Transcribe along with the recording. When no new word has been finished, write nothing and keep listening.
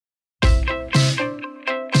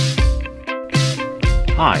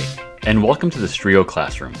Hi, and welcome to the Strigo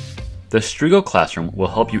Classroom. The Strigo Classroom will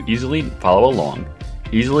help you easily follow along,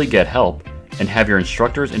 easily get help, and have your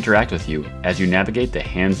instructors interact with you as you navigate the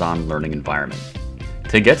hands-on learning environment.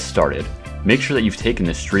 To get started, make sure that you've taken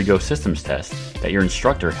the Strigo systems test that your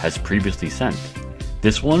instructor has previously sent.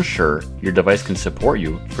 This will ensure your device can support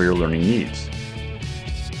you for your learning needs.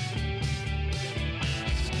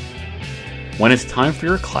 When it's time for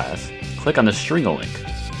your class, click on the Strigo link.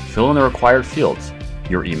 Fill in the required fields,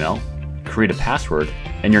 your email, create a password,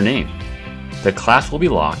 and your name. The class will be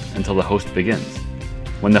locked until the host begins.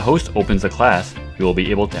 When the host opens the class, you will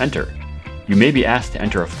be able to enter. You may be asked to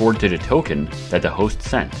enter a 4-digit token that the host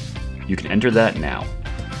sent. You can enter that now.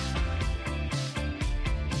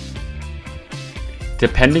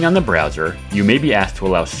 Depending on the browser, you may be asked to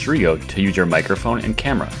allow Strigo to use your microphone and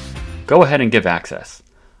camera. Go ahead and give access.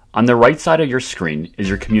 On the right side of your screen is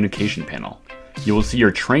your communication panel. You will see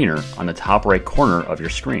your trainer on the top right corner of your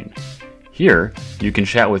screen. Here, you can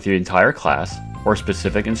chat with the entire class or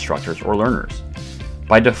specific instructors or learners.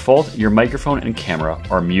 By default, your microphone and camera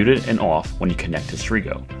are muted and off when you connect to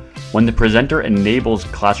Strigo. When the presenter enables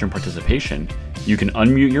classroom participation, you can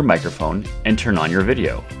unmute your microphone and turn on your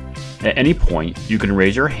video. At any point, you can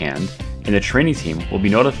raise your hand and the training team will be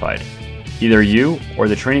notified. Either you or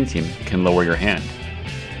the training team can lower your hand.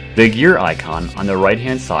 The gear icon on the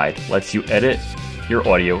right-hand side lets you edit your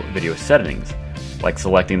audio-video settings, like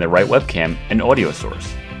selecting the right webcam and audio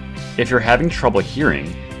source. If you're having trouble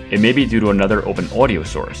hearing, it may be due to another open audio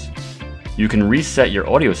source. You can reset your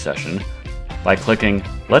audio session by clicking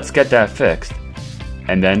 "Let's get that fixed"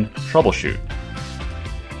 and then "Troubleshoot."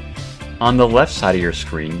 On the left side of your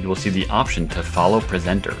screen, you will see the option to follow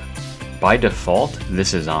presenter. By default,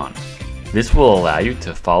 this is on. This will allow you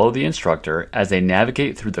to follow the instructor as they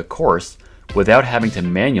navigate through the course without having to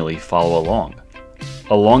manually follow along.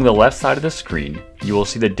 Along the left side of the screen, you will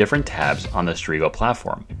see the different tabs on the Strigo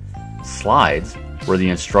platform. Slides, where the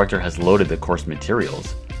instructor has loaded the course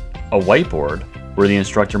materials. A whiteboard, where the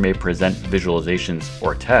instructor may present visualizations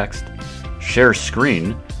or text. Share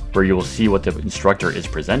screen, where you will see what the instructor is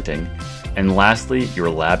presenting. And lastly, your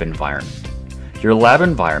lab environment. Your lab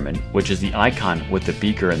environment, which is the icon with the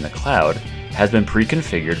beaker in the cloud, has been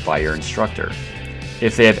pre-configured by your instructor.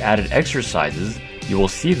 If they have added exercises, you will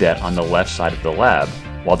see that on the left side of the lab,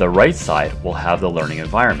 while the right side will have the learning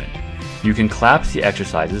environment. You can collapse the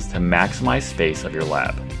exercises to maximize space of your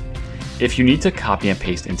lab. If you need to copy and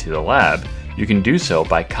paste into the lab, you can do so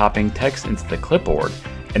by copying text into the clipboard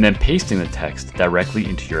and then pasting the text directly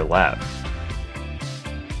into your lab.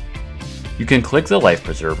 You can click the life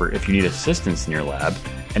preserver if you need assistance in your lab,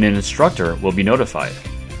 and an instructor will be notified.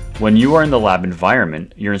 When you are in the lab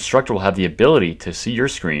environment, your instructor will have the ability to see your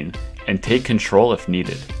screen and take control if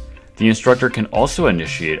needed. The instructor can also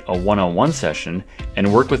initiate a one-on-one session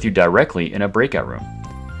and work with you directly in a breakout room.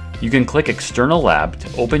 You can click External Lab to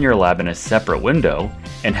open your lab in a separate window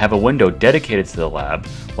and have a window dedicated to the lab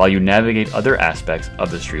while you navigate other aspects of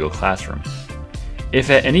the Strigo classroom. If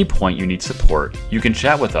at any point you need support, you can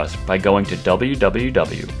chat with us by going to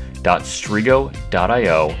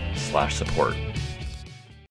www.strigo.io/support.